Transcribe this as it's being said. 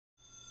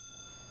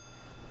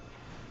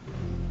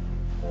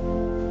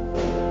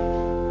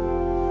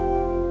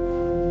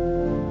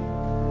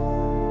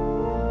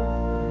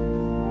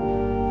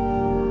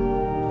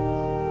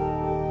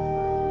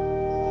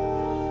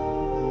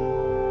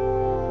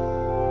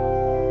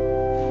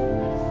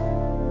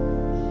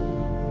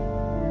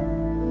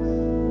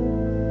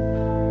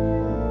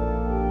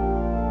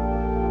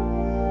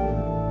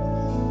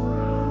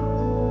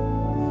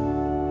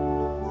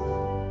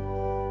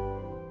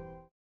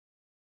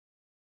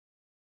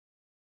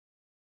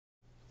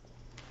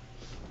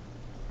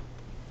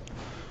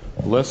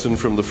Lesson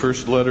from the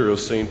first letter of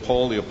St.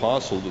 Paul the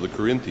Apostle to the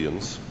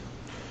Corinthians.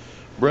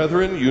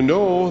 Brethren, you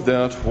know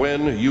that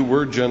when you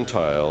were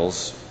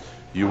Gentiles,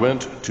 you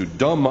went to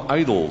dumb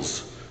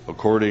idols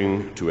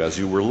according to as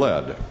you were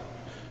led.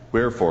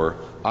 Wherefore,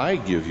 I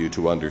give you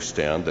to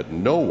understand that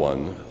no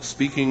one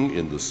speaking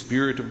in the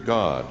Spirit of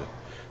God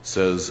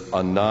says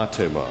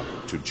anathema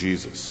to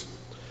Jesus.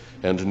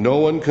 And no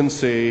one can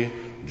say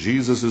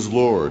Jesus is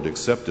Lord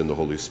except in the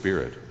Holy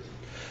Spirit.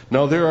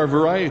 Now there are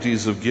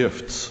varieties of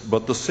gifts,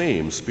 but the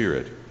same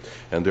Spirit.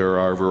 And there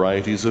are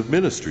varieties of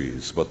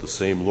ministries, but the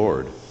same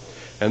Lord.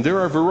 And there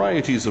are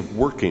varieties of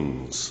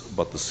workings,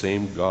 but the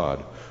same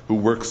God, who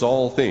works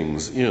all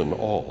things in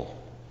all.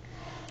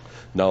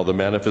 Now the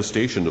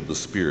manifestation of the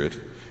Spirit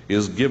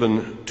is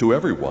given to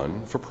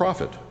everyone for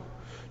profit.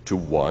 To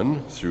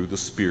one, through the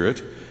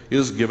Spirit,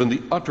 is given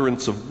the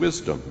utterance of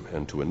wisdom,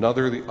 and to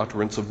another the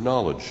utterance of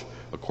knowledge,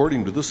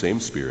 according to the same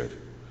Spirit.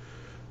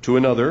 To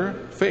another,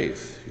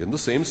 faith in the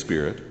same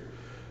Spirit.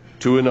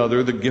 To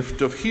another, the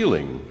gift of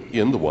healing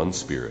in the one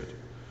Spirit.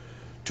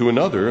 To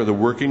another, the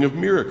working of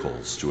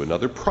miracles. To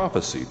another,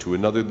 prophecy. To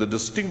another, the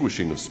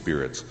distinguishing of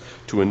spirits.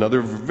 To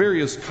another,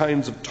 various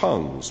kinds of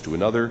tongues. To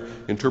another,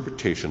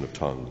 interpretation of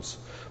tongues.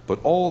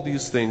 But all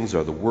these things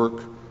are the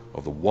work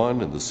of the one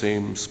and the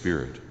same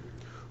Spirit,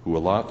 who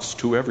allots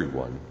to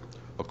everyone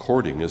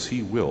according as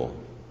he will.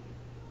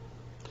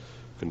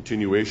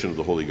 Continuation of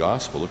the Holy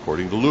Gospel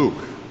according to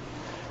Luke.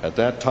 At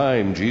that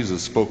time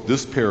Jesus spoke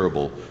this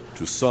parable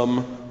to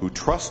some who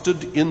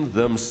trusted in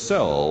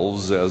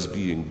themselves as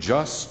being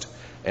just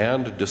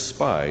and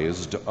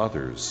despised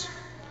others.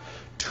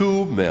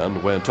 2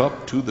 men went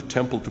up to the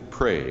temple to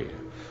pray,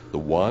 the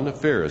one a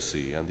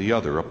Pharisee and the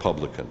other a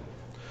publican.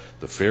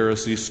 The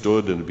Pharisee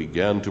stood and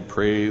began to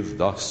pray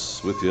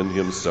thus within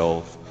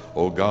himself,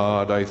 O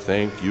God, I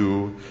thank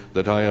you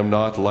that I am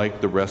not like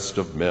the rest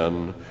of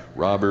men,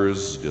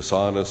 robbers,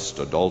 dishonest,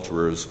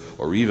 adulterers,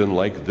 or even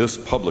like this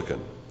publican.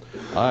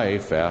 I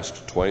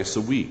fast twice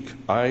a week.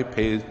 I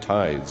pay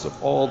tithes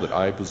of all that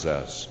I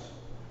possess.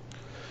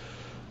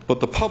 But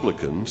the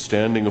publican,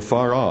 standing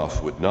afar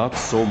off, would not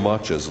so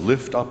much as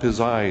lift up his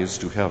eyes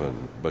to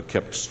heaven, but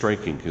kept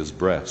striking his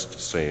breast,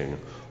 saying,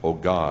 O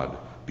God,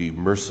 be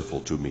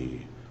merciful to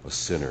me, a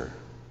sinner.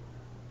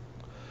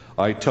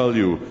 I tell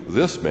you,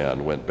 this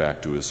man went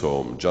back to his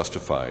home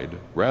justified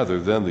rather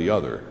than the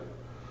other.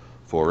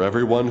 For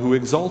everyone who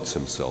exalts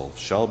himself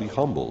shall be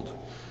humbled,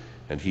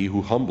 and he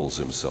who humbles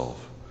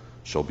himself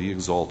shall be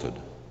exalted.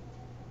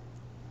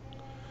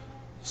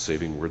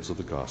 Saving words of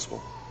the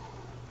gospel.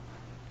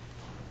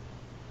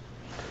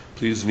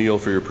 Please kneel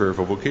for your prayer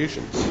for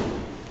vocations.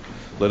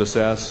 Let us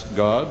ask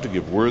God to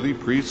give worthy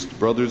priests,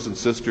 brothers, and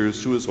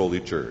sisters to his holy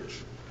church.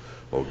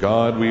 O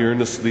God, we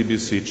earnestly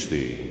beseech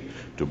thee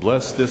to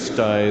bless this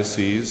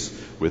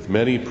diocese with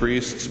many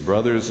priests,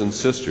 brothers, and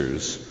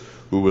sisters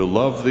who will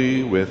love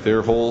thee with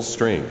their whole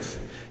strength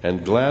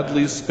and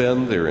gladly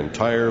spend their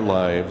entire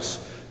lives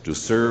to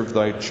serve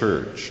thy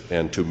church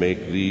and to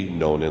make thee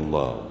known and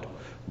loved.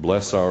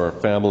 Bless our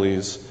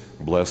families,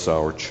 bless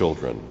our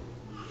children.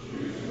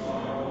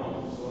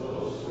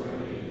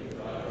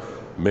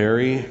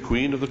 Mary,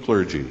 Queen of the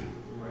Clergy,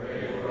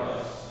 pray for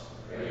us,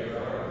 pray for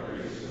our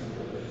priests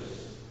and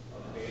religious,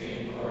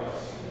 obtain for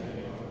us in the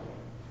name of God.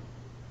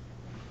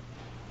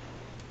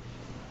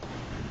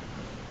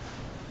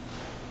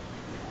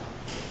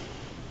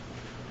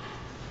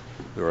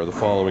 There are the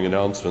following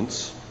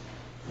announcements.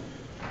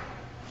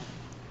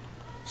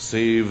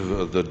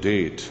 Save the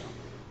date.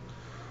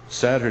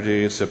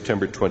 Saturday,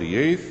 September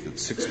 28th at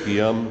 6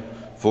 p.m.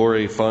 for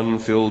a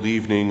fun-filled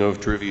evening of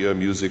trivia,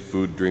 music,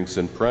 food, drinks,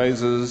 and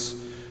prizes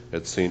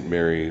at St.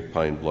 Mary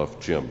Pine Bluff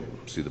Gym.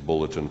 See the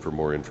bulletin for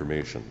more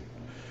information.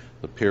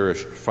 The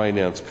Parish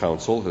Finance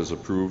Council has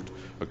approved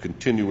a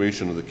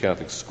continuation of the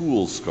Catholic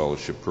Schools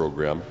Scholarship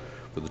Program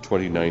for the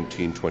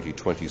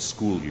 2019-2020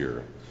 school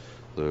year.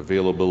 The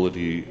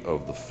availability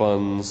of the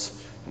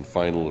funds and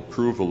final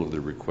approval of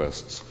the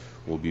requests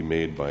will be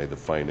made by the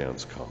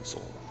Finance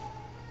Council.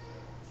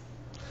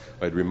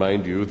 I'd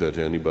remind you that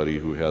anybody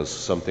who has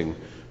something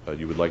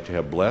you would like to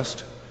have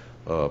blessed,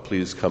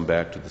 please come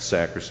back to the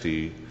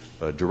sacristy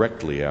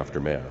directly after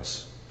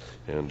Mass,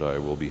 and I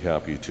will be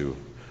happy to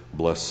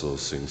bless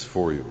those things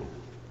for you.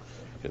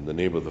 In the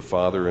name of the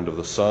Father, and of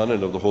the Son,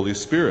 and of the Holy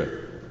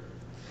Spirit.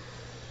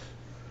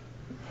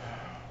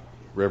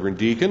 Reverend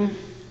Deacon,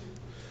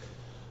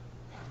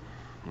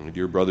 my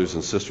dear brothers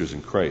and sisters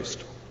in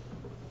Christ,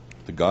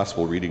 the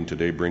gospel reading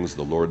today brings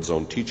the Lord's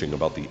own teaching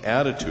about the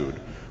attitude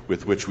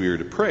with which we are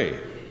to pray.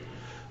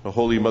 The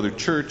Holy Mother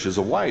Church is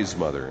a wise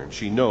mother, and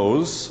she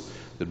knows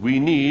that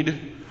we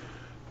need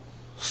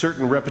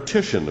certain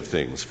repetition of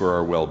things for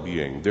our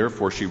well-being.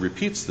 Therefore, she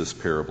repeats this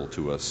parable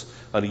to us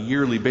on a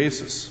yearly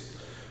basis.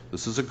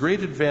 This is a great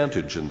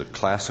advantage in the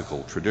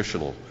classical,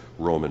 traditional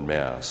Roman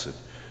Mass,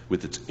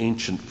 with its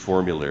ancient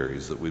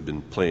formularies that we've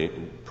been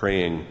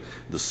praying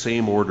the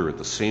same order at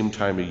the same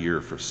time of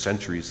year for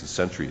centuries and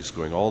centuries,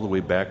 going all the way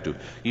back to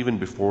even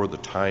before the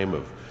time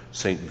of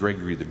St.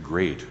 Gregory the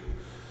Great.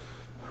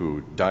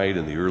 who died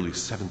in the early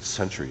 7th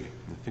century.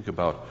 And think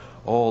about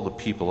all the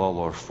people, all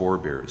our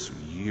forebears, who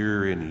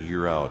year in and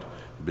year out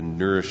have been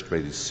nourished by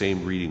these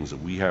same readings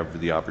that we have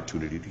the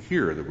opportunity to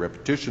hear. The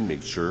repetition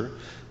makes sure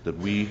that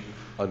we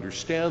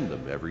understand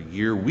them. Every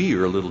year we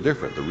are a little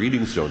different. The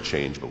readings don't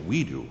change, but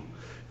we do.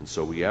 And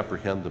so we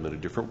apprehend them in a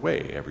different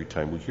way every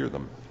time we hear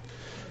them.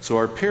 So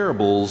our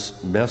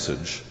parable's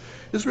message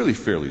is really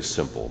fairly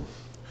simple.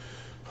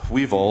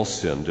 We've all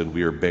sinned and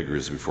we are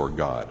beggars before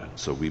God.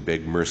 So we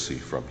beg mercy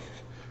from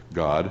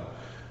God,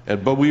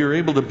 but we are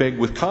able to beg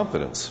with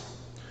confidence.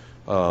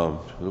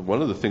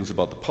 One of the things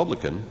about the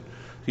publican,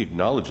 he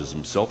acknowledges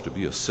himself to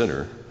be a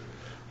sinner.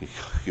 He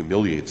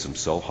humiliates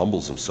himself,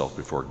 humbles himself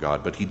before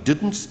God, but he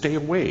didn't stay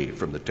away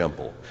from the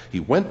temple. He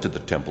went to the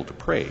temple to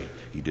pray.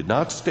 He did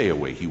not stay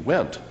away. He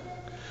went,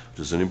 which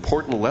is an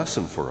important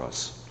lesson for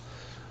us.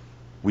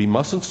 We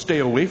mustn't stay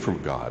away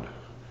from God.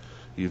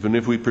 Even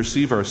if we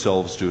perceive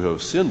ourselves to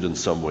have sinned in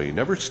some way,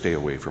 never stay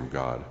away from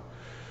God.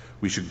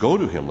 We should go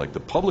to him like the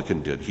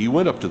publican did. He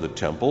went up to the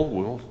temple.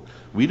 Well,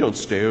 we don't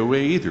stay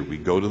away either. We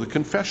go to the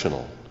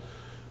confessional.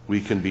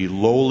 We can be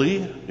lowly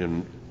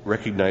in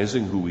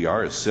recognizing who we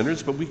are as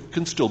sinners, but we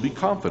can still be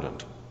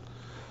confident.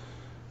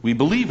 We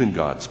believe in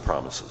God's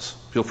promises.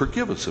 He'll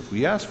forgive us if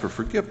we ask for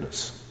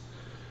forgiveness.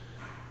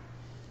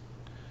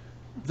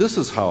 This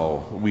is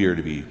how we are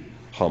to be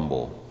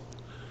humble,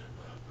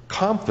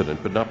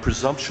 confident but not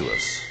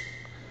presumptuous,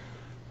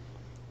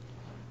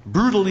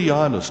 brutally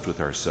honest with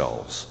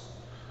ourselves,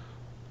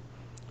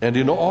 and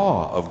in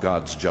awe of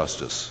God's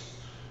justice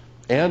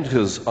and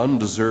his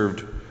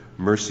undeserved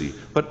mercy.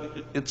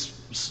 But it's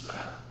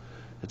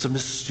a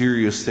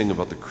mysterious thing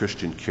about the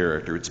Christian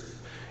character.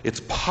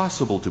 It's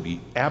possible to be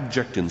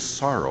abject in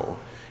sorrow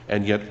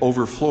and yet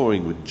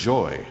overflowing with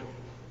joy,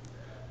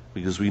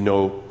 because we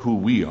know who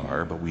we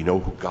are, but we know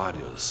who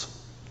God is.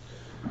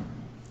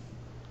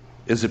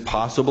 Is it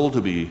possible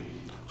to be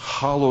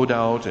hollowed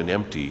out and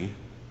empty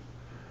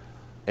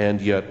and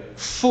yet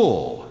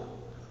full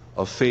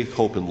of faith,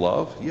 hope, and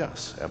love?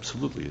 Yes,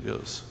 absolutely it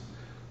is.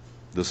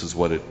 This is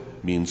what it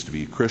means to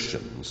be a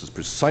Christian. This is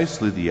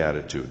precisely the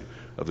attitude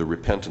of the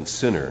repentant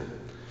sinner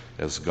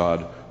as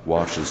God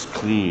washes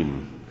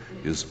clean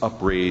his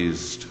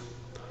upraised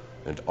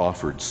and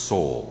offered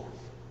soul.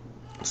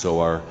 So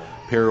our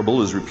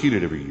parable is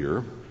repeated every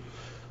year,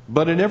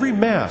 but in every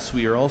Mass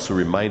we are also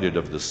reminded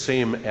of the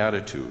same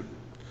attitude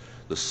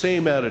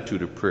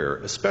of prayer,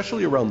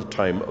 especially around the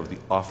time of the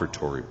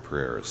offertory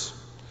prayers.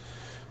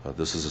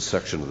 This is a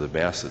section of the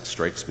Mass that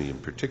strikes me in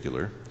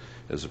particular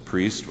as a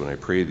priest when I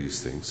pray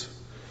these things.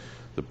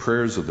 The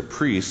prayers of the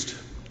priest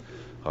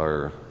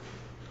are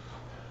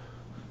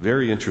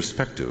very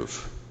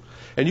introspective,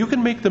 and you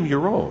can make them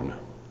your own.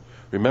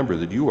 Remember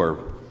that you are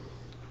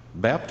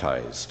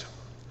baptized.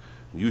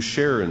 You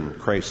share in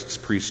Christ's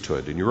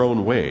priesthood in your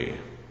own way,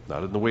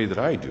 not in the way that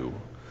I do,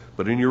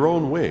 but in your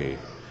own way.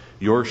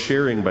 Your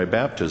sharing by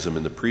baptism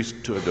in the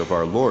priesthood of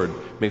our Lord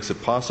makes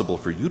it possible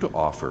for you to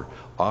offer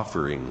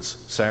offerings,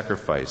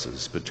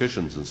 sacrifices,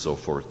 petitions, and so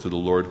forth to the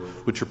Lord,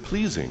 which are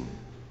pleasing.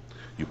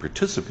 You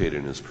participate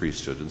in his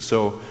priesthood. And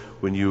so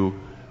when you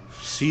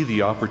see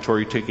the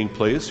offertory taking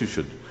place, you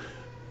should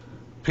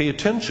pay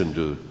attention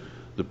to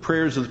the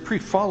prayers of the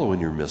priest. Follow in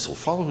your missal,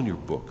 follow in your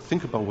book.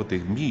 Think about what they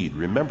mean.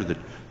 Remember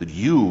that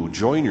you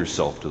join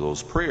yourself to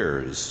those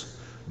prayers.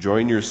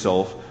 Join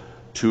yourself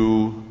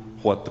to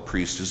what the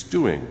priest is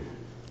doing.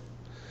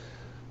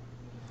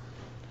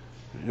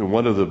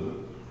 One of the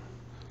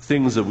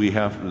things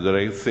that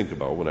I think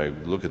about when I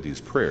look at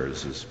these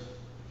prayers is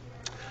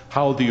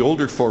how the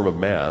older form of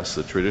Mass,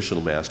 the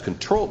traditional Mass,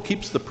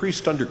 keeps the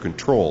priest under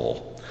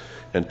control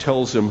and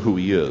tells him who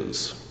he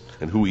is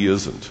and who he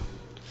isn't.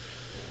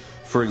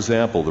 For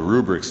example, the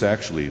rubrics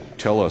actually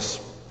tell us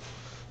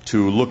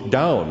to look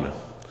down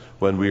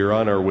when we are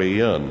on our way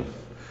in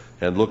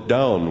and look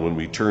down when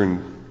we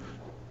turn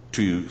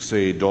to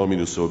say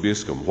Dominus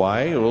Obiscum.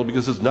 Why? Well,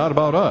 because it's not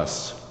about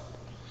us.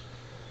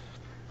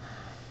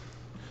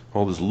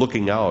 All this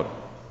looking out,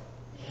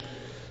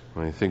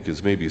 I think,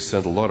 has maybe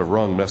sent a lot of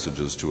wrong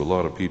messages to a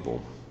lot of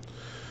people.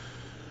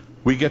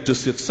 We get to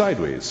sit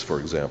sideways, for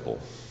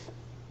example,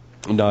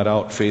 not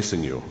out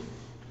facing you.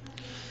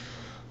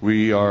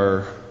 We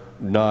are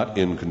not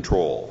in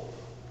control.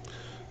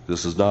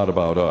 This is not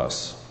about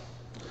us.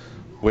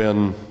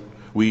 When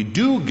we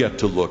do get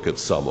to look at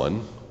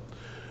someone,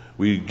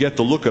 we get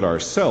to look at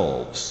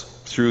ourselves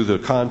through the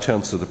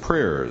contents of the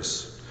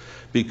prayers,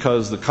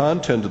 because the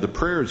content of the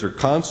prayers are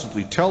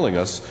constantly telling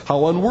us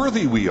how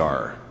unworthy we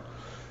are.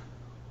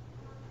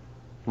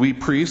 We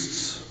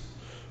priests,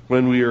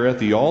 when we are at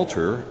the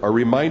altar, are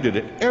reminded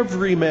at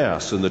every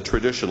Mass in the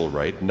traditional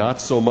rite, not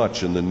so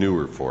much in the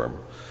newer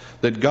form,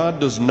 that God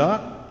does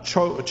not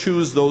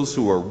choose those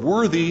who are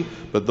worthy,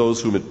 but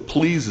those whom it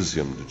pleases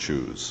him to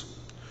choose.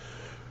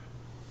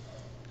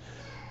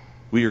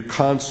 We are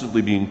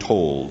constantly being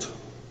told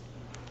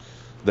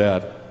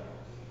that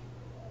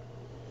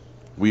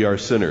we are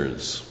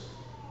sinners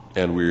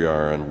and we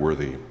are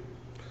unworthy,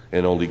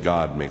 and only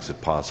God makes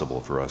it possible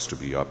for us to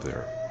be up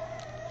there.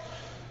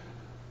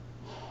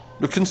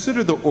 Now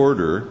consider the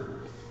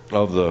order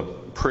of the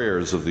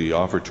prayers of the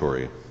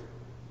offertory.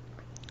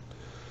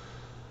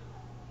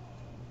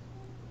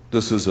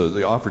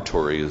 The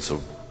offertory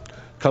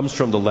comes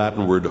from the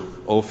Latin word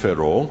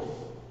offero,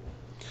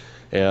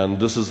 and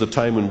this is the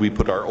time when we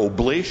put our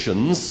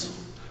oblations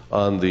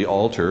on the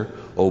altar.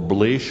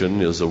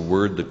 Oblation is a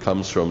word that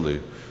comes from the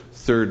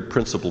third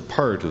principal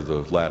part of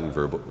the Latin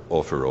verb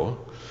offero.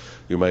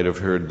 You might have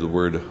heard the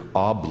word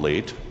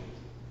oblate.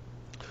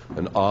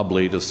 An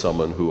oblate is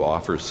someone who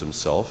offers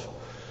himself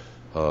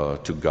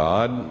to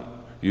God,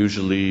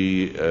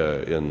 usually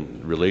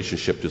in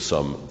relationship to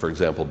some, for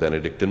example,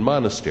 Benedictine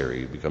monastery.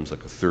 He becomes like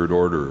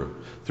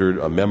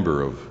a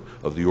member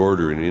of the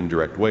order in an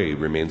indirect way. He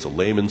remains a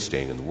layman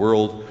staying in the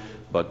world,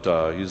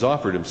 but he's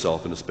offered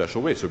himself in a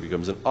special way. So it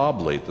becomes an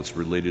oblate that's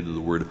related to the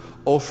word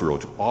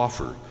offero, to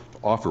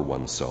offer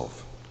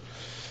oneself.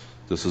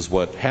 This is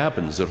what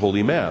happens at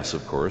Holy Mass,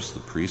 of course. The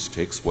priest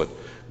takes what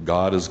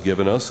God has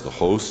given us, the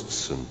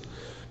hosts and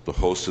the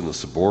host in the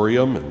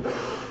ciborium, and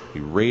he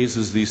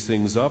raises these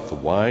things up, the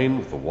wine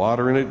with the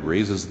water in it,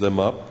 raises them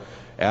up,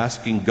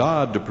 asking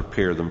God to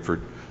prepare them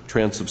for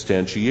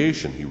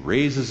transubstantiation. He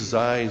raises his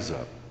eyes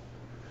up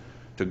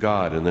to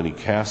God, and then he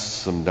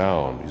casts them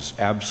down. He's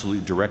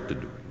absolutely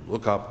directed to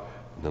look up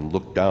and then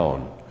look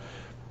down,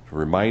 to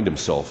remind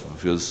himself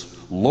of his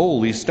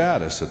lowly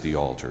status at the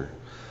altar.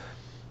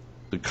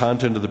 The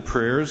content of the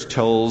prayers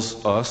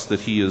tells us that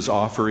he is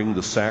offering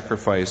the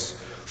sacrifice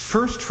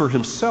first for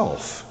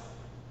himself,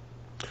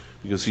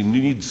 because he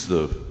needs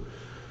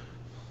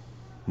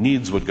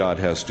what God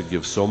has to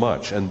give so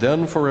much, and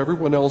then for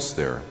everyone else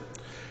there,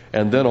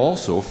 and then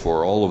also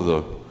for all of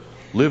the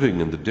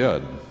living and the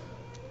dead.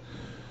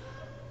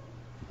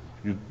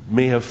 You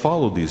may have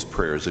followed these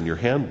prayers in your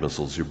hand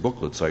missals, your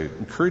booklets. I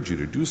encourage you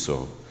to do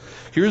so.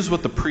 Here's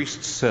what the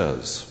priest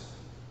says.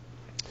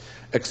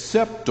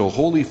 Accept, O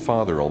Holy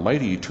Father,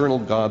 Almighty Eternal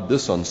God,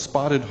 this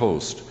unspotted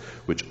host,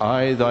 which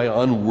I, thy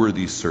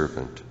unworthy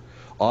servant,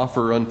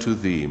 offer unto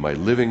thee, my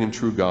living and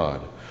true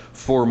God,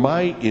 for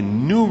my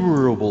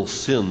innumerable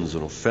sins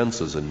and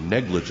offenses and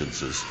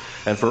negligences,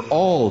 and for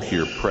all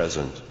here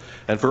present,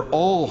 and for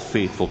all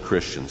faithful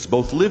Christians,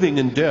 both living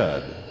and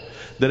dead,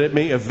 that it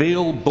may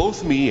avail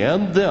both me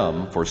and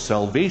them for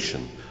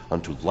salvation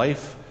unto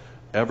life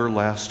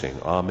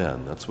everlasting.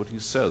 Amen. That's what he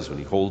says when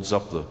he holds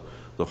up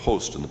the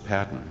host and the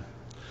paten.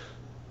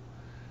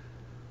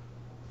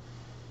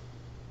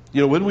 You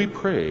know, when we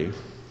pray,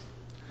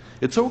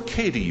 it's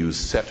okay to use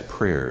set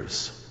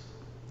prayers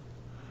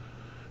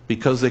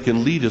because they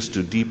can lead us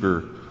to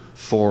deeper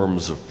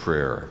forms of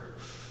prayer.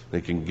 They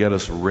can get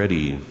us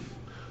ready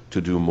to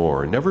do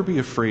more. Never be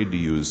afraid to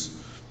use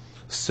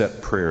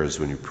set prayers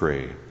when you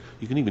pray.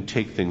 You can even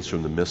take things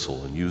from the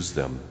missal and use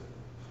them.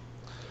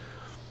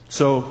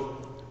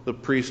 So the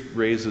priest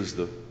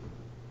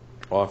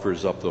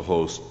offers up the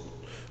host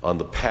on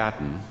the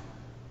paten.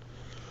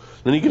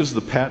 Then he gives the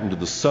paten to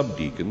the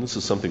subdeacon. This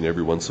is something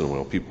every once in a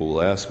while people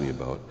will ask me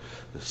about.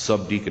 The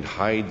subdeacon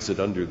hides it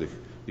under the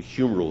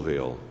humeral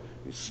veil.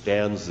 He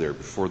stands there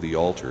before the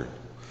altar.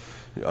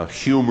 A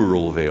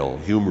humeral veil.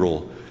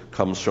 Humeral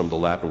comes from the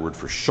Latin word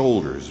for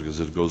shoulders because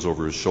it goes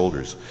over his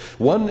shoulders.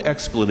 One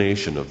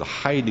explanation of the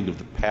hiding of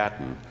the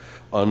paten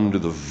under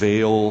the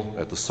veil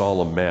at the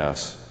solemn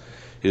Mass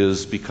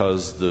is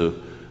because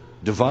the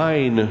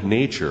divine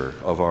nature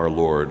of our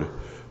Lord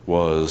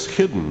was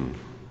hidden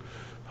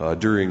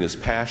during his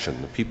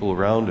passion. The people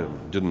around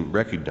him didn't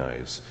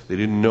recognize. They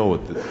didn't know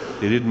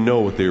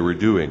what they were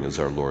doing, as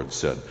our Lord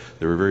said.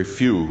 There were very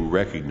few who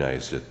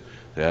recognized it.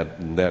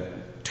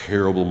 That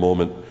terrible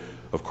moment,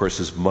 of course,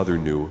 his mother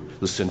knew.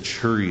 The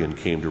centurion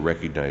came to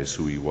recognize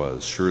who he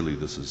was. Surely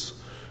this is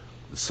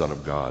the Son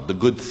of God. The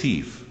good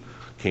thief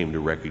came to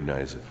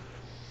recognize it.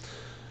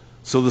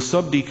 So the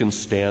subdeacon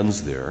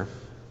stands there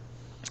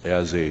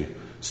as a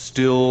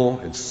still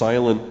and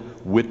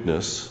silent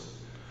witness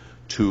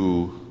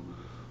to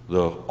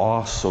the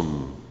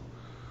awesome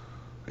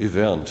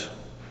event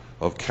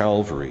of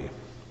Calvary.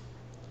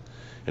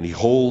 And he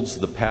holds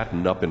the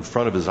paten up in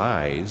front of his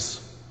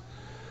eyes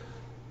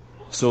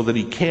so that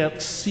he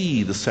can't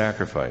see the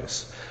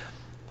sacrifice.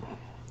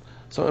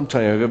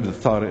 Sometimes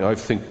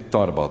I've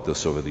thought about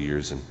this over the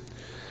years, and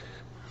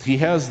he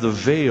has the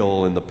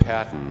veil in the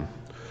paten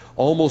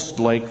almost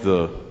like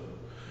you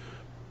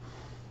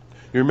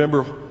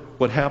remember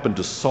what happened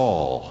to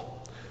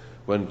Saul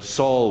when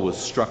Saul was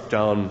struck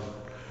down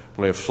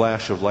by a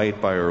flash of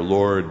light by our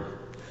Lord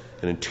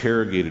and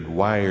interrogated,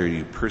 "Why are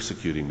you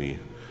persecuting me?"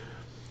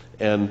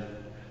 And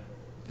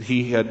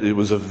it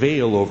was a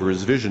veil over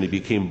his vision. He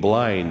became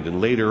blind, and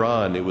later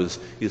on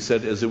he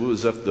said, as it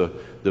was if the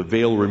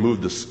veil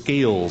removed, the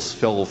scales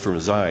fell from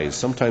his eyes.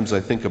 Sometimes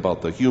I think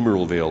about the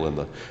humeral veil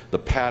and the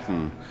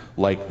paten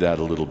like that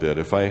a little bit.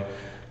 If I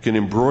can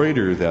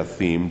embroider that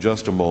theme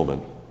just a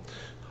moment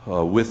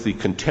with the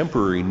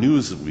contemporary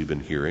news that we've been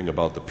hearing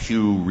about the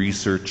Pew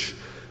Research,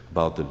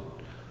 about the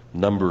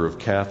number of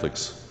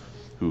Catholics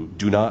who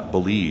do not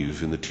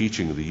believe in the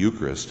teaching of the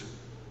Eucharist.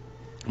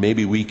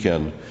 Maybe we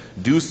can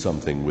do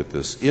something with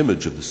this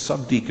image of the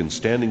subdeacon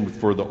standing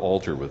before the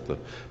altar with the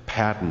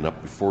paten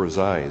up before his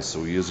eyes,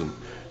 so he isn't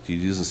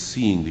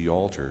seeing the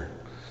altar.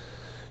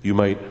 You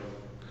might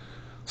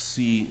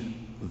see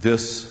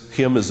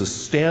him as a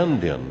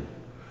stand-in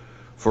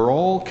for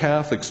all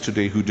Catholics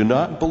today who do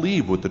not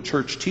believe what the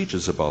Church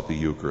teaches about the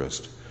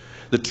Eucharist.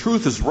 The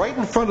truth is right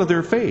in front of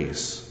their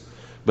face,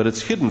 but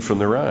it's hidden from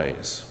their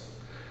eyes.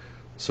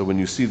 So when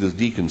you see the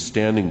deacon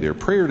standing there,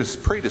 pray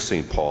to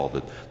St. Paul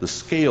that the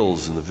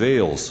scales and the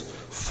veils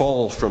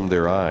fall from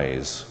their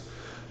eyes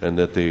and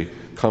that they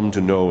come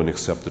to know and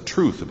accept the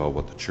truth about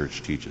what the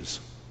Church teaches.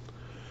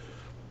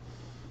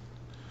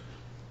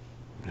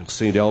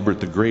 St. Albert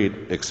the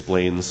Great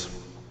explains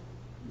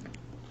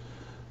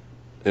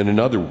in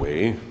another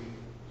way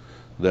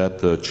that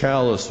the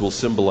chalice will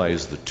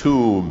symbolize the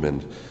tomb,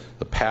 and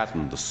the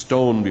paten, the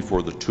stone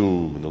before the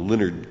tomb, and the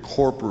linard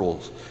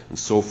corporals, and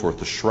so forth,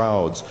 the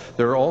shrouds.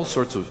 There are all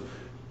sorts of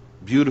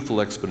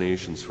beautiful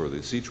explanations for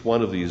this. Each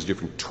one of these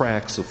different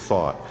tracks of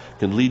thought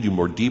can lead you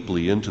more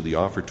deeply into the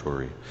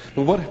offertory.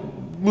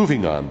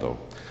 Moving on, though.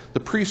 The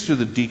priest or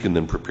the deacon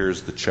then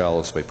prepares the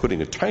chalice by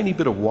putting a tiny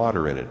bit of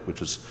water in it,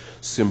 which is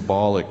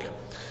symbolic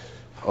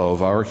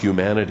of our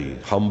humanity,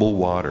 humble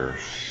water,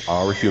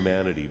 our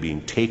humanity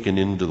being taken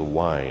into the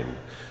wine,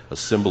 a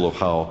symbol of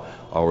how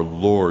our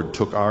Lord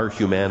took our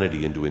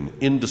humanity into an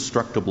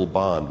indestructible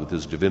bond with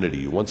his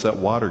divinity. Once that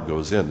water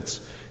goes in, it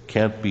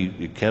can't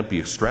be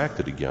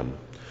extracted again.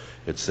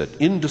 It's that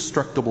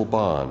indestructible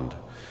bond.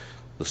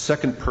 The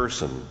second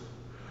person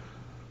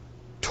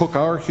took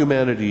our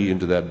humanity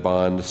into that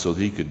bond so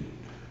that he could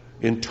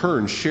in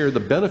turn share the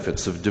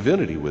benefits of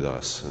divinity with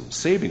us and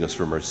saving us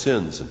from our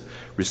sins and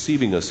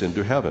receiving us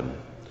into heaven.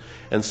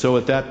 And so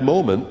at that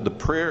moment, the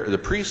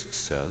priest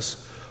says,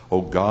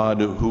 "O God,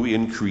 who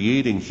in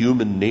creating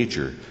human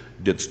nature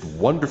didst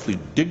wonderfully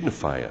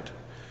dignify it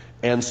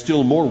and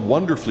still more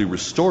wonderfully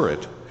restore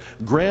it,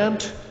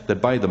 grant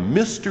that by the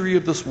mystery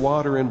of this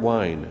water and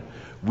wine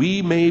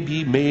we may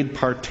be made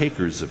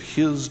partakers of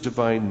his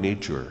divine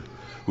nature,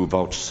 who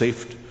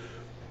vouchsafed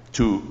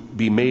to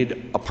be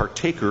made a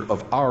partaker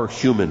of our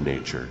human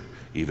nature,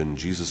 even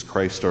Jesus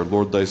Christ our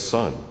Lord thy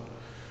Son,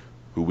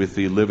 who with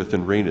thee liveth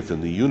and reigneth in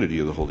the unity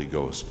of the Holy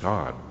Ghost,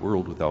 God,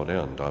 world without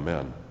end.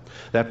 Amen."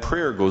 That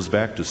prayer goes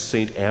back to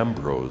St.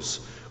 Ambrose,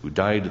 who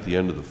died at the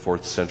end of the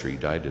 4th century. He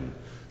died in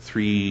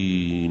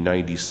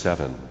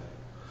 397.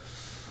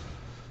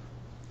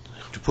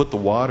 To put the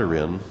water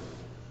in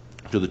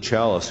to the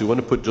chalice, you want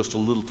to put just a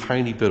little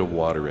tiny bit of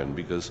water in,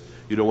 because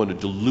you don't want to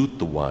dilute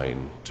the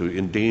wine to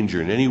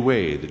endanger in any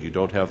way that you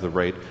don't have the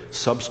right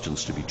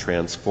substance to be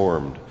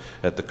transformed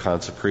at the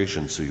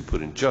consecration. So you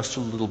put in just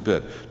a little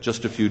bit,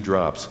 just a few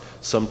drops.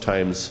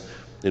 Sometimes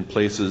in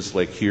places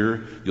like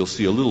here, you'll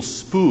see a little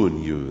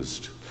spoon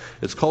used.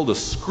 It's called a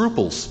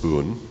scruple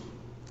spoon,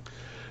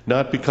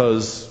 not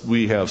because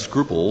we have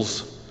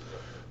scruples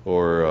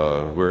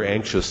or we're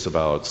anxious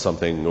about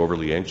something,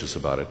 overly anxious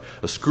about it.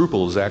 A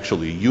scruple is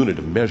actually a unit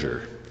of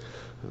measure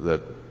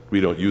that we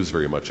don't use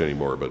very much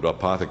anymore, but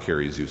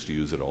apothecaries used to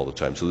use it all the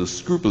time. So this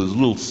scruple, this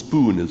little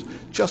spoon, is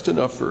just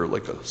enough for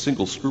like a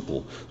single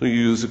scruple. So you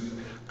use a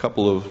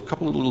couple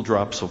of little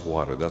drops of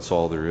water. That's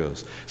all there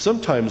is.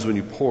 Sometimes when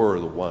you pour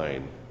the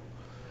wine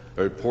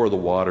or pour the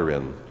water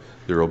in,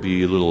 there's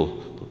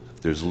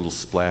a little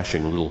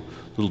splashing,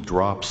 little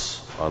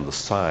drops on the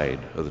side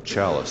of the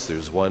chalice.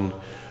 There's one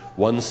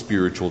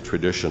spiritual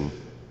tradition.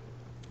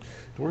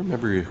 I don't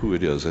remember who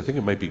it is. I think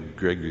it might be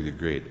Gregory the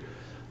Great,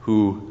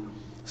 who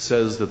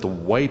says that the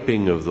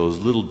wiping of those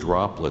little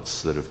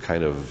droplets that have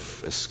kind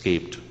of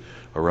escaped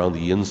around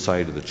the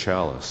inside of the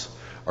chalice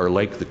are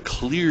like the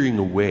clearing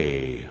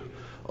away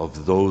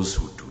of those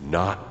who do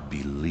not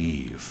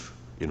believe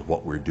in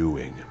what we're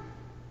doing.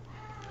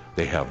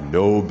 They have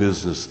no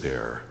business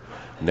there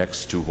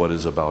next to what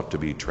is about to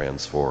be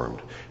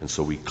transformed. And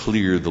so we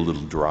clear the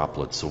little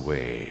droplets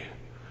away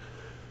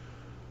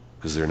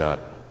because they're not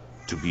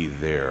to be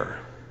there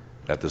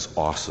at this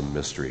awesome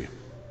mystery.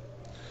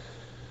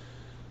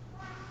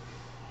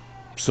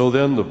 So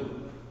then the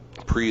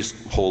priest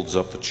holds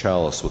up the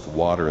chalice with the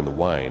water and the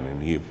wine,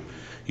 and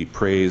he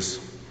prays,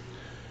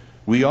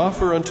 "We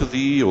offer unto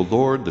thee, O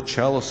Lord, the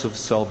chalice of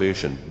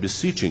salvation,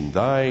 beseeching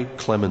thy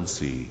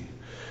clemency,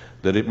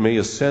 that it may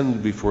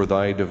ascend before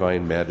thy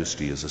divine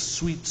majesty as a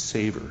sweet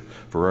savor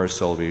for our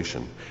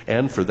salvation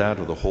and for that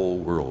of the whole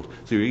world."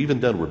 So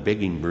even then we're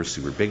begging mercy.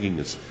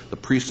 The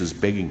priest is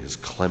begging his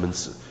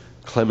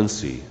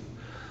clemency.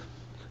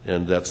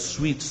 And that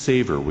sweet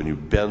savor,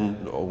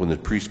 when the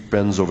priest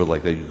bends over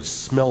like that, you can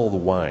smell the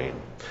wine.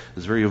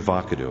 It's very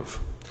evocative.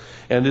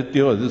 And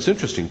it's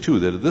interesting too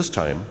that at this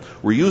time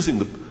we're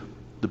using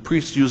the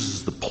priest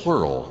uses the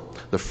plural.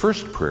 The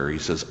first prayer he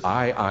says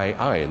I,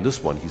 and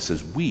this one he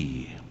says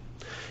we.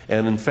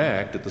 And in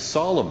fact, at the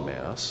solemn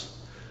mass,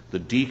 the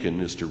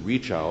deacon is to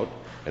reach out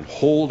and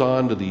hold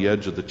on to the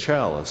edge of the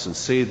chalice and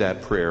say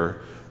that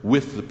prayer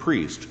with the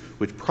priest,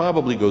 which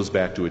probably goes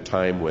back to a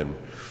time when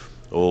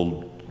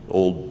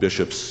old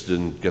bishops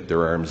didn't get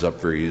their arms up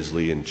very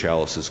easily, and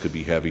chalices could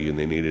be heavy, and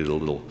they needed a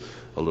little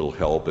a little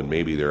help, and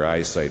maybe their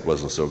eyesight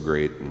wasn't so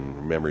great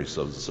and memory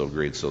wasn't so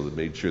great, so they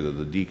made sure that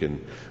the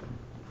deacon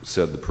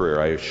said the prayer.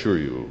 I assure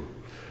you,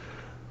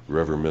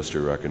 Reverend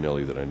Mr.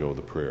 Racanelli, that I know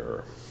the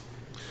prayer.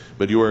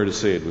 But you are to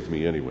say it with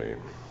me anyway.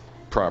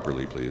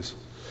 Properly, please.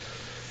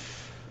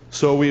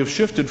 So we have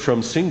shifted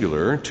from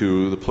singular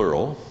to the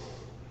plural.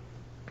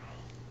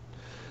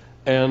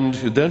 And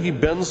then he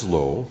bends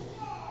low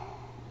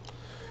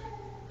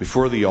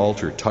before the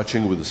altar,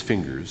 touching with his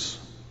fingers.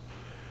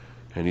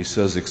 And he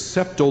says,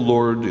 "Accept, O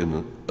Lord,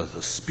 in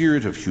a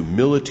spirit of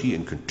humility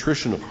and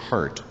contrition of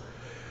heart,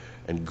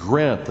 and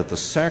grant that the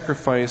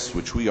sacrifice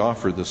which we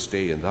offer this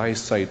day in thy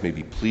sight may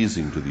be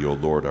pleasing to thee, O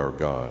Lord our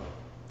God."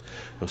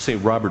 Now,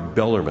 St. Robert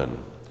Bellarmine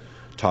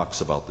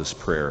talks about this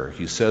prayer.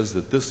 He says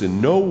that this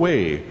in no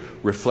way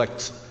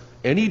reflects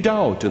any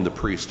doubt in the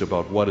priest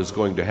about what is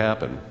going to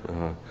happen.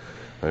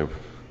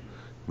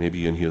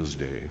 Maybe in his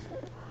day.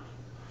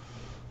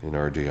 In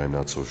our day, I'm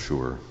not so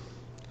sure.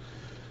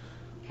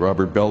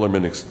 Robert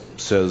Bellarmine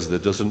says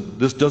that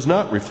this does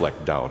not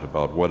reflect doubt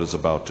about what is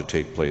about to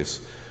take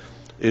place.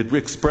 It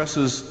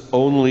expresses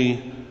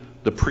only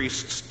the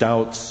priest's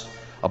doubts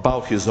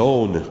about his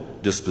own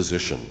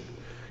disposition.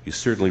 He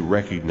certainly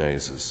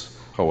recognizes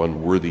how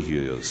unworthy he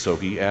is. So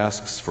he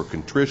asks for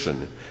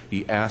contrition.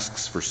 He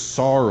asks for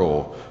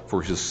sorrow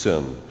for his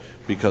sin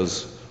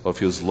because of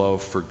his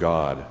love for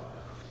God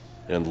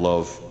and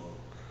love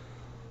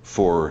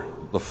for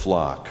the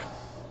flock.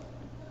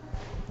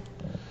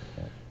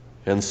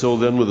 And so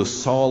then, with a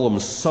solemn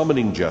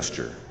summoning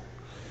gesture,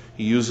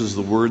 he uses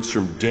the words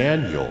from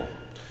Daniel.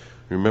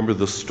 Remember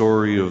the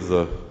story of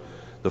the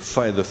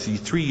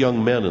three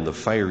young men in the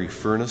fiery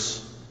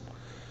furnace?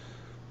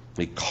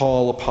 They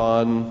call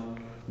upon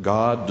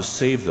God to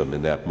save them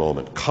in that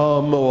moment.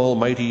 "Come, O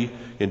Almighty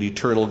and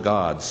eternal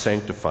God,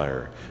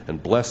 sanctifier,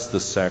 and bless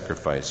this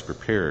sacrifice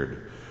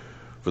prepared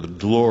for the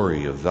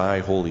glory of thy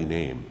holy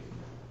name."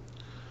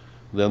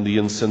 Then the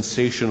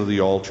incensation of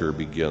the altar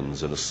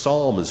begins, and a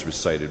psalm is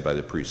recited by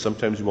the priest.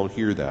 Sometimes you won't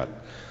hear that.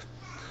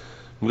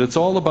 But it's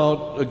all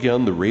about,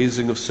 again, the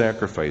raising of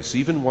sacrifice.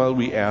 Even while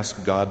we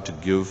ask God to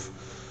give,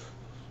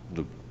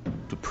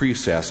 the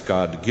priests ask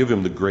God to give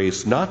him the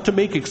grace not to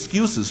make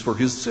excuses for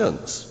his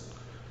sins,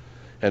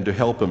 and to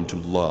help him to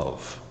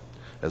love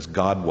as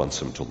God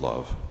wants him to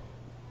love.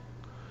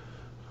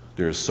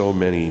 There are so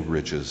many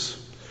riches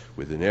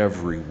within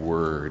every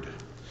word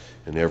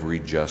and every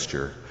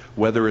gesture,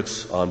 whether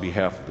it's on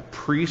behalf of the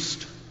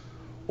priest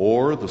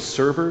or the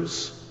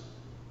servers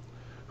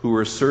who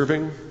are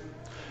serving.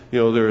 You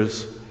know,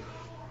 there's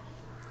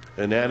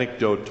an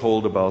anecdote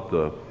told about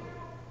the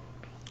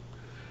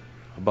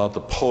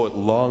poet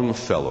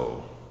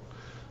Longfellow,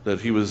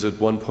 that he was at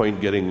one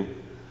point getting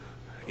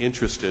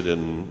interested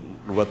in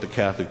what the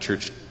Catholic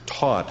Church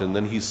taught, and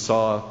then he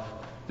saw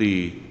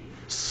the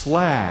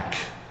slack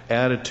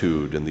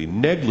attitude and the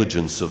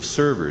negligence of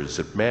servers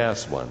at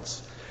Mass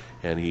once.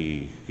 And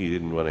he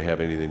didn't want to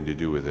have anything to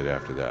do with it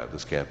after that.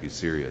 This can't be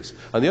serious.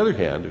 On the other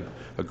hand,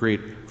 a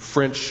great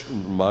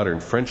modern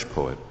French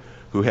poet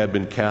who had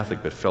been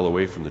Catholic but fell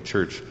away from the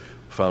church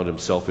found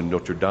himself in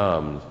Notre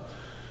Dame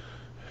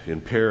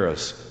in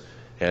Paris,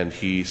 and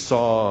he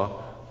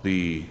saw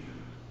the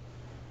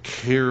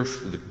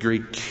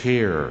great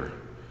care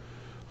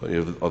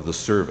of the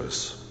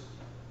service.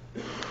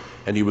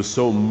 And he was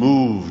so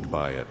moved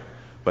by it,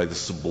 by the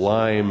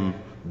sublime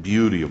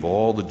beauty of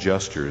all the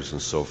gestures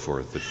and so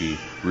forth, that he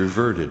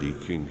reverted, he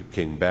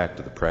came back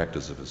to the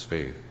practice of his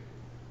faith.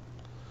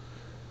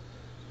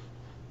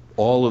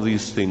 All of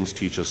these things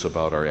teach us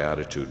about our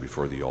attitude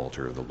before the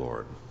altar of the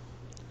Lord.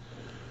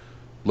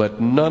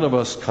 Let none of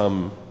us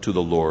come to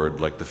the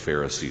Lord like the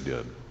Pharisee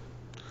did,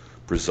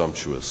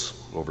 presumptuous,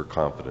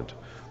 overconfident.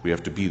 We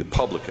have to be the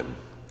publican.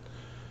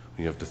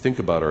 We have to think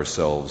about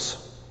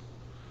ourselves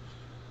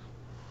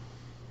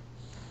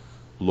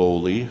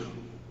lowly,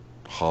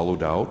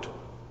 hollowed out,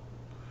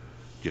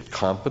 yet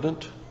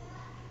confident,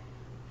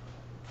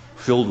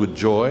 filled with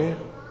joy.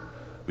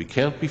 We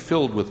can't be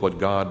filled with what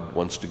God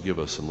wants to give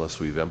us unless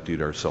we've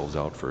emptied ourselves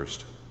out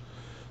first.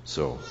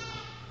 So,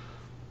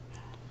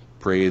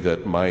 pray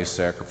that my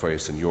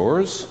sacrifice and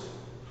yours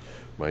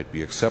might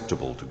be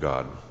acceptable to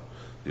God,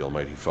 the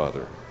Almighty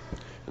Father.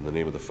 In the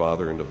name of the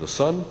Father, and of the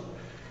Son,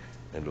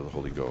 and of the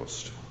Holy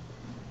Ghost.